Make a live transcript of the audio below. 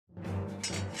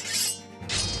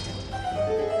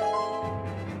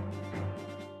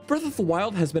Breath of the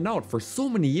Wild has been out for so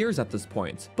many years at this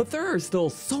point, but there are still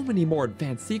so many more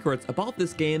advanced secrets about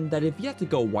this game that have yet to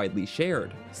go widely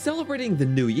shared. Celebrating the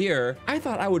new year, I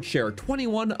thought I would share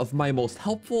 21 of my most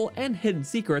helpful and hidden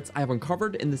secrets I've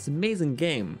uncovered in this amazing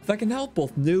game that can help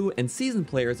both new and seasoned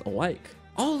players alike.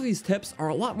 All of these tips are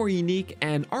a lot more unique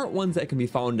and aren't ones that can be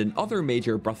found in other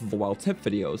major Breath of the Wild tip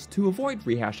videos to avoid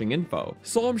rehashing info,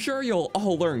 so I'm sure you'll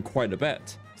all learn quite a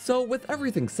bit. So with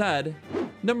everything said,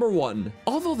 number 1.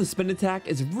 Although the spin attack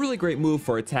is a really great move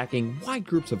for attacking wide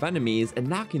groups of enemies and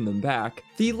knocking them back,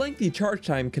 the lengthy charge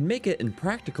time can make it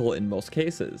impractical in most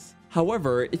cases.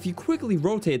 However, if you quickly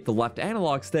rotate the left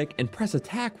analog stick and press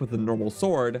attack with a normal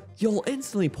sword, you'll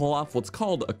instantly pull off what's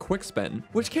called a quick spin,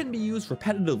 which can be used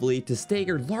repetitively to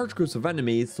stagger large groups of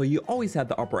enemies so you always have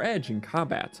the upper edge in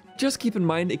combat. Just keep in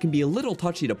mind it can be a little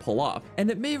touchy to pull off,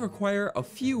 and it may require a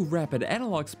few rapid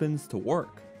analog spins to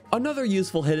work. Another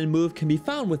useful hidden move can be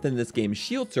found within this game's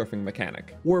shield surfing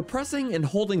mechanic, where pressing and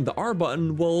holding the R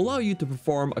button will allow you to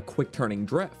perform a quick turning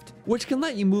drift, which can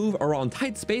let you move around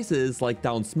tight spaces like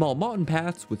down small mountain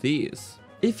paths with ease.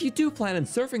 If you do plan on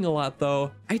surfing a lot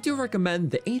though, I do recommend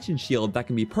the ancient shield that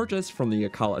can be purchased from the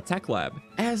Akala Tech Lab,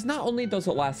 as not only does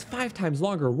it last 5 times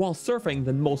longer while surfing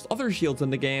than most other shields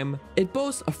in the game, it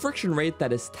boasts a friction rate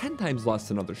that is 10 times less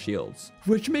than other shields,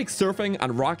 which makes surfing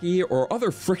on rocky or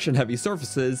other friction heavy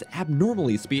surfaces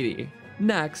abnormally speedy.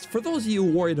 Next, for those of you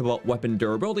worried about weapon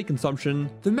durability consumption,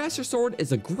 the Master Sword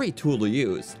is a great tool to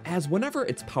use, as whenever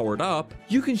it's powered up,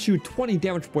 you can shoot 20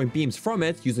 damage point beams from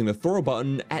it using the throw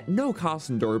button at no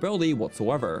cost in durability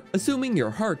whatsoever, assuming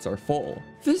your hearts are full.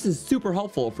 This is super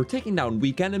helpful for taking down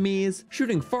weak enemies,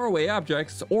 shooting faraway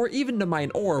objects, or even to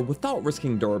mine ore without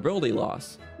risking durability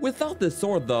loss. Without this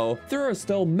sword though, there are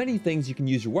still many things you can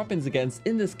use your weapons against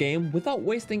in this game without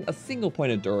wasting a single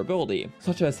point of durability,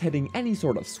 such as hitting any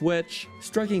sort of switch,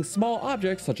 striking small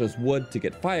objects such as wood to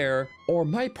get fire, or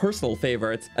my personal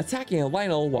favorite, attacking a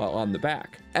Lionel while on the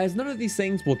back, as none of these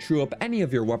things will true up any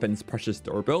of your weapon's precious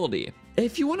durability.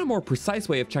 If you want a more precise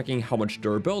way of checking how much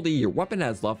durability your weapon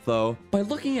has left though, by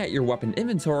looking at your weapon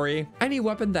inventory, any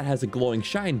weapon that has a glowing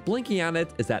shine blinking on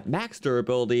it is at max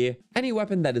durability, any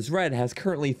weapon that is red has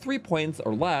currently 3 points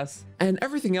or less, and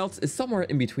everything else is somewhere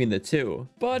in between the two.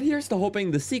 But here's to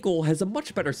hoping the sequel has a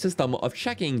much better system of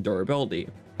checking durability.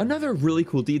 Another really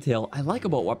cool detail I like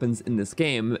about weapons in this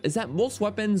game is that most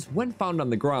weapons, when found on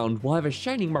the ground, will have a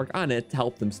shining mark on it to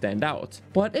help them stand out.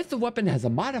 But if the weapon has a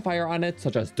modifier on it,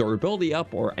 such as durability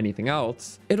up or anything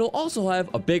else, it'll also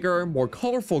have a bigger, more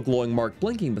colorful glowing mark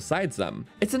blinking besides them.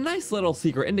 It's a nice little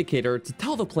secret indicator to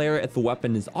tell the player if the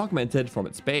weapon is augmented from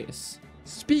its base.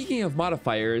 Speaking of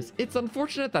modifiers, it's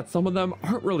unfortunate that some of them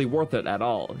aren't really worth it at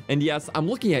all. And yes, I'm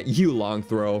looking at you, Long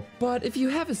Throw. But if you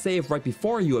have a save right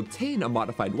before you obtain a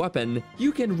modified weapon,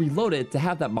 you can reload it to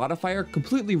have that modifier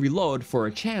completely reload for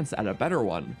a chance at a better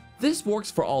one. This works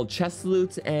for all chest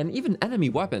loot and even enemy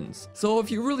weapons, so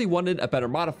if you really wanted a better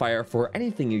modifier for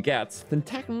anything you get, then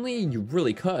technically you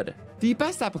really could. The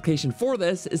best application for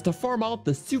this is to farm out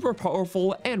the super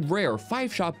powerful and rare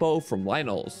 5-shot bow from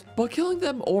Lionels, but killing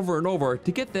them over and over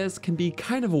to get this can be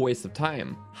kind of a waste of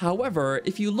time. However,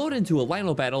 if you load into a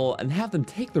Lionel battle and have them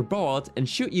take their bow out and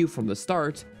shoot you from the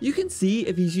start, you can see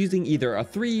if he's using either a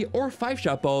 3 or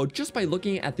 5-shot bow just by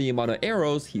looking at the amount of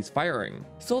arrows he's firing.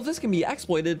 So this can be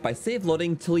exploited by save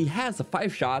loading till he has a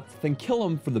 5-shot, then kill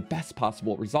him for the best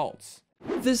possible results.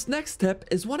 This next tip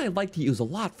is one I like to use a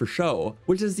lot for show,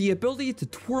 which is the ability to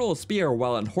twirl a spear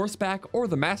while on horseback or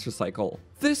the Master Cycle.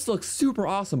 This looks super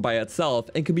awesome by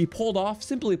itself and can be pulled off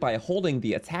simply by holding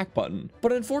the attack button,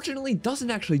 but unfortunately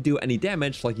doesn't actually do any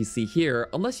damage like you see here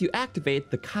unless you activate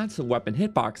the constant weapon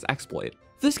hitbox exploit.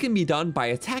 This can be done by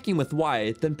attacking with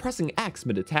Y, then pressing X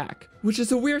mid-attack, which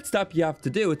is a weird step you have to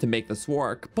do to make this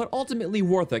work, but ultimately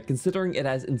worth it considering it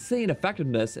has insane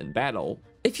effectiveness in battle.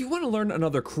 If you want to learn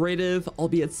another creative,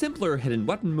 albeit simpler hidden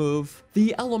weapon move,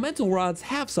 the elemental rods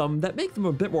have some that make them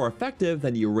a bit more effective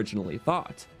than you originally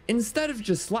thought. Instead of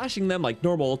just slashing them like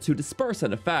normal to disperse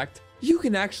an effect, you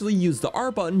can actually use the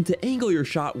R button to angle your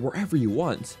shot wherever you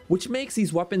want, which makes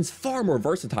these weapons far more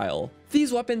versatile.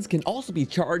 These weapons can also be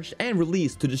charged and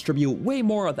released to distribute way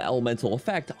more of the elemental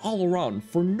effect all around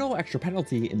for no extra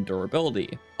penalty in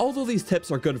durability. Although these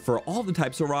tips are good for all the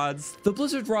types of rods, the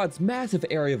Blizzard rod's massive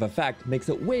area of effect makes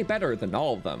it way better than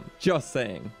all of them. Just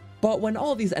saying. But when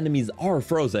all these enemies are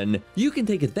frozen, you can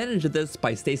take advantage of this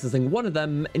by stasising one of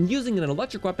them and using an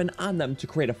electric weapon on them to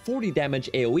create a 40 damage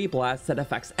AoE blast that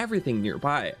affects everything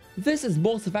nearby. This is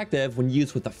most effective when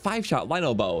used with the 5-shot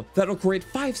Lino bow that'll create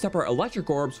 5 separate electric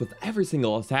orbs with every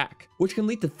single attack, which can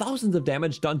lead to thousands of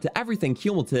damage done to everything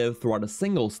cumulative throughout a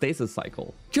single stasis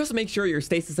cycle. Just make sure you're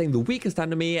stasising the weakest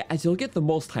enemy, as you'll get the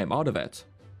most time out of it.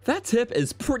 That tip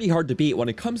is pretty hard to beat when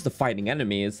it comes to fighting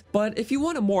enemies, but if you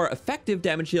want a more effective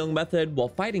damage dealing method while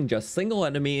fighting just single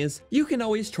enemies, you can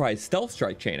always try stealth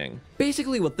strike chaining.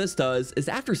 Basically what this does is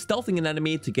after stealthing an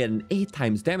enemy to get an 8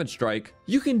 times damage strike,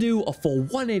 you can do a full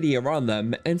 180 around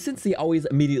them, and since they always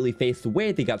immediately face the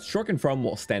way they got stricken from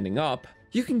while standing up,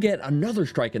 you can get another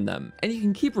strike in them, and you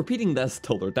can keep repeating this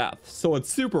till their death, so it's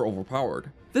super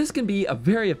overpowered. This can be a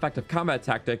very effective combat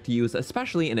tactic to use,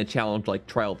 especially in a challenge like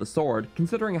Trial of the Sword,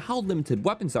 considering how limited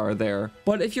weapons are there.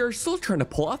 But if you're still trying to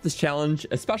pull off this challenge,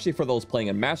 especially for those playing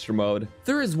in Master Mode,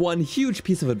 there is one huge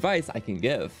piece of advice I can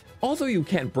give. Although you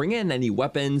can't bring in any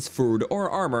weapons, food, or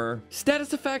armor,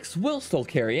 status effects will still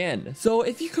carry in. So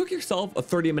if you cook yourself a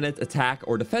 30-minute attack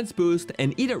or defense boost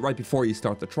and eat it right before you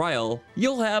start the trial,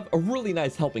 you'll have a really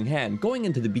nice helping hand going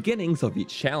into the beginnings of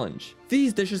each challenge.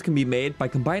 These dishes can be made by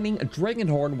combining a dragon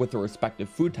horn with the respective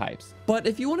food types. But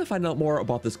if you want to find out more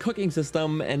about this cooking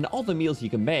system and all the meals you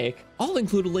can make, I'll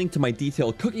include a link to my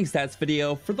detailed cooking stats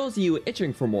video for those of you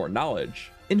itching for more knowledge.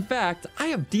 In fact, I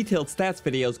have detailed stats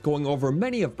videos going over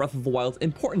many of Breath of the Wild's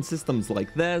important systems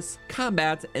like this,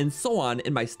 combat, and so on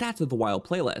in my Stats of the Wild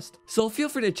playlist, so feel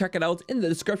free to check it out in the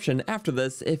description after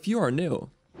this if you are new.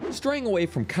 Straying away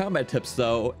from combat tips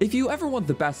though, if you ever want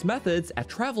the best methods at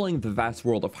traveling the vast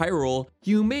world of Hyrule,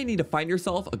 you may need to find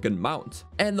yourself a good mount.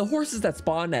 And the horses that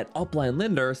spawn at Upland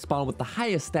Linder spawn with the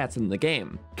highest stats in the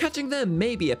game. Catching them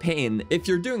may be a pain if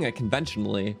you're doing it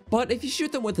conventionally, but if you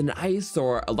shoot them with an ice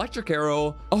or electric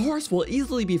arrow, a horse will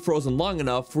easily be frozen long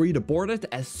enough for you to board it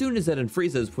as soon as it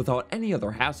unfreezes without any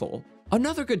other hassle.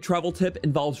 Another good travel tip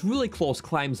involves really close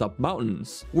climbs up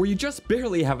mountains, where you just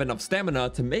barely have enough stamina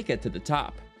to make it to the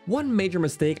top. One major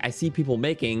mistake I see people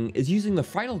making is using the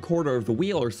final quarter of the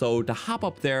wheel or so to hop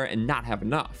up there and not have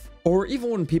enough, or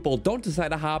even when people don't decide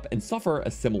to hop and suffer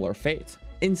a similar fate.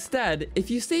 Instead,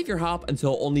 if you save your hop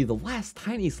until only the last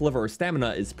tiny sliver of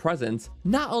stamina is present,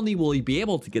 not only will you be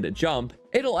able to get a jump,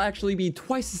 it'll actually be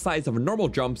twice the size of a normal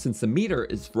jump since the meter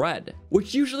is red,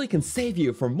 which usually can save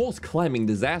you from most climbing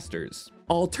disasters.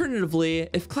 Alternatively,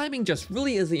 if climbing just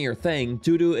really isn't your thing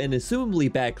due to an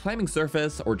assumably bad climbing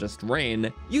surface or just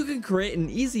rain, you can create an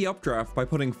easy updraft by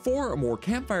putting 4 or more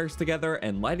campfires together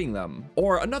and lighting them.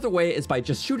 Or another way is by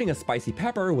just shooting a spicy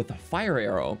pepper with a fire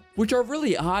arrow, which are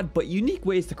really odd but unique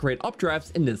ways to create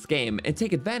updrafts in this game and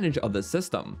take advantage of this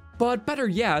system. But better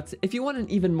yet, if you want an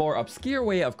even more obscure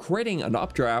way of creating an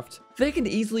updraft, they can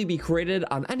easily be created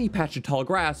on any patch of tall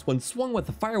grass when swung with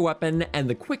a fire weapon and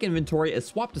the quick inventory is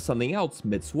swapped to something else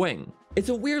mid-swing. It's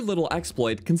a weird little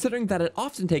exploit considering that it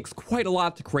often takes quite a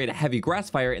lot to create a heavy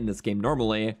grass fire in this game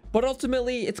normally, but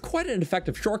ultimately it's quite an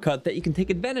effective shortcut that you can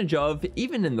take advantage of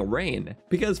even in the rain,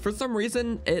 because for some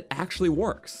reason it actually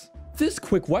works. This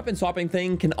quick weapon swapping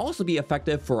thing can also be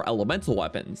effective for elemental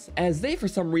weapons, as they for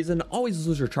some reason always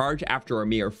lose their charge after a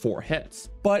mere 4 hits.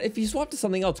 But if you swap to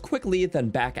something else quickly then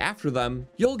back after them,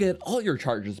 you'll get all your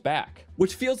charges back,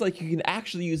 which feels like you can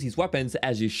actually use these weapons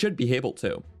as you should be able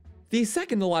to. The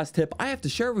second to last tip I have to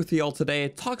share with you all today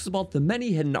talks about the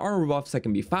many hidden armor buffs that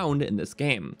can be found in this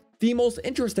game. The most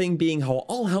interesting being how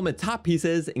all helmet top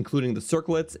pieces, including the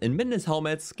circlets and midness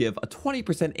helmets, give a 20%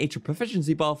 HP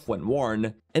proficiency buff when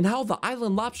worn, and how the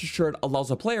Island Lobster shirt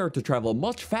allows a player to travel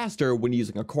much faster when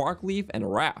using a Korok leaf and a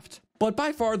raft. But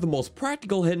by far the most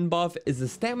practical hidden buff is the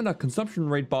stamina consumption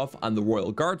rate buff on the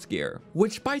Royal Guards gear,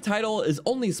 which by title is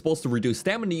only supposed to reduce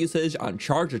stamina usage on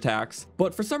charge attacks,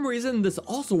 but for some reason this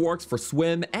also works for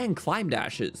swim and climb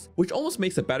dashes, which almost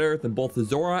makes it better than both the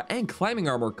Zora and climbing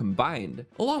armor combined,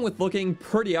 along with looking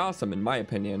pretty awesome in my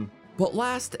opinion. But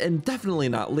last and definitely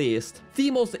not least, the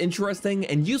most interesting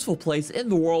and useful place in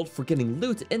the world for getting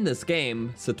loot in this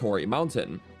game, Satori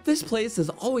Mountain. This place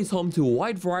is always home to a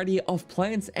wide variety of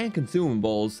plants and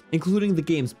consumables, including the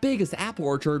game's biggest apple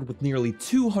orchard with nearly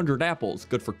 200 apples,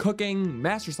 good for cooking,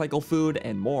 master cycle food,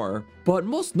 and more. But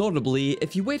most notably,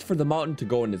 if you wait for the mountain to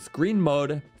go in its green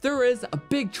mode, there is a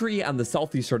big tree on the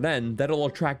southeastern end that'll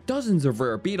attract dozens of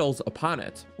rare beetles upon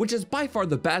it, which is by far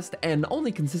the best and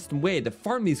only consistent way to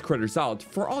farm these critters out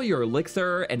for all your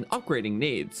elixir and upgrading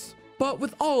needs. But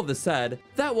with all of this said,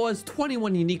 that was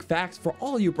 21 unique facts for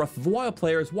all you Breath of the Wild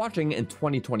players watching in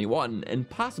 2021 and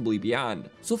possibly beyond.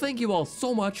 So thank you all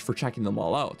so much for checking them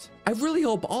all out. I really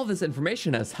hope all this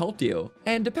information has helped you,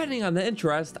 and depending on the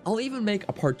interest, I'll even make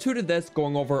a part 2 to this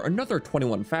going over another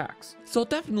 21 facts. So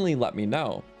definitely let me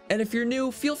know. And if you're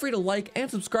new, feel free to like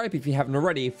and subscribe if you haven't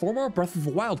already for more Breath of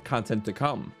the Wild content to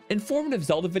come. Informative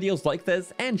Zelda videos like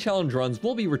this and challenge runs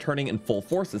will be returning in full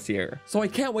force this year, so I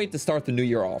can't wait to start the new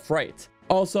year off right.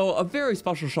 Also, a very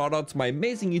special shout out to my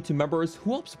amazing YouTube members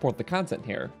who help support the content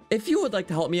here. If you would like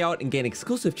to help me out and gain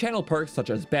exclusive channel perks such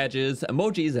as badges,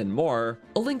 emojis, and more,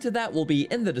 a link to that will be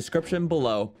in the description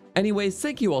below. Anyways,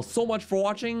 thank you all so much for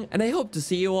watching, and I hope to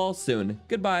see you all soon.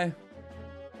 Goodbye.